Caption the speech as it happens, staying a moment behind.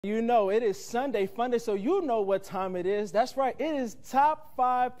You know, it is Sunday Funday, so you know what time it is. That's right, it is top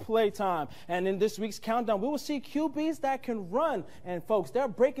 5 play time. And in this week's countdown, we will see QBs that can run. And folks, they're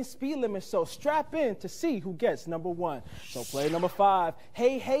breaking speed limits, so strap in to see who gets number 1. So play number 5,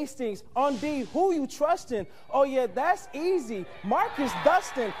 Hey Hastings. On D, who you trusting? Oh yeah, that's easy. Marcus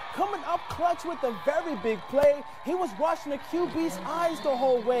Dustin coming up clutch with a very big play. He was watching the QB's eyes the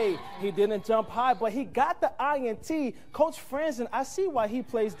whole way. He didn't jump high, but he got the INT. Coach Franzen, I see why he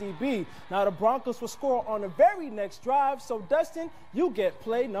plays DB. Now the Broncos will score on the very next drive, so Dustin, you get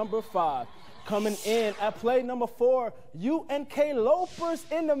play number 5. Coming in at play number 4, UNK Lopers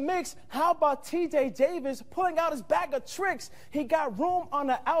in the mix. How about TJ Davis pulling out his bag of tricks? He got room on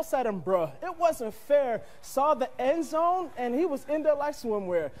the outside, and bruh, it wasn't fair. Saw the end zone, and he was in there like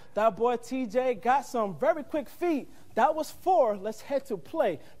swimwear. That boy TJ got some very quick feet. That was 4. Let's head to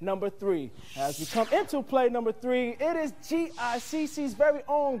play number 3. As we come into play number 3, it is GICC's very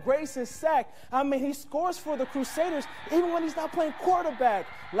own Grayson Sack. I mean, he scores for the Crusaders even when he's not playing quarterback.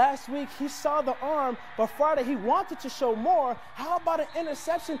 Last week, he saw the arm, but Friday, he wanted to show more. How about an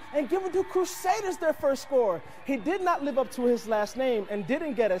interception and giving the Crusaders their first score? He did not live up to his last name and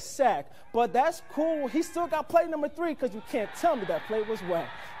didn't get a sack, but that's cool. He still got play number 3 because you can't tell me that play was whack.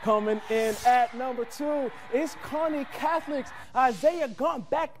 Coming in at number 2 is Kearney Catholics. Isaiah Gaunt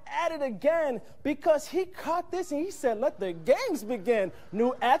back at it again because he caught this and he said, let the games begin.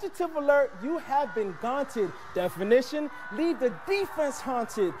 New adjective alert, you have been gaunted. Definition, leave the defense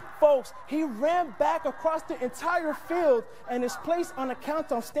haunted. Folks, he ran back across the entire field and his place on the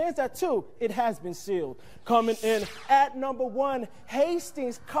countdown stands at 2. It has been sealed. Coming in at number 1,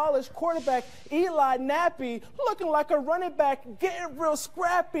 Hastings College quarterback Eli Nappy, looking like a running back, getting real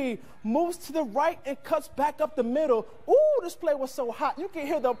scrappy. Moves to the right and cuts back up the middle. Ooh, this play was so hot. You can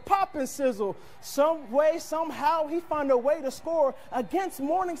hear the pop and sizzle. Some way, somehow, he found a way to score against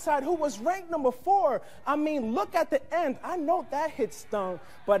Morningside, who was ranked number 4. I mean, look at the end. I know that hit stung,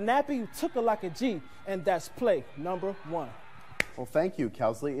 but Nappy took it like a G, and that's play number 1. Well, thank you,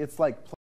 Kelsey. It's like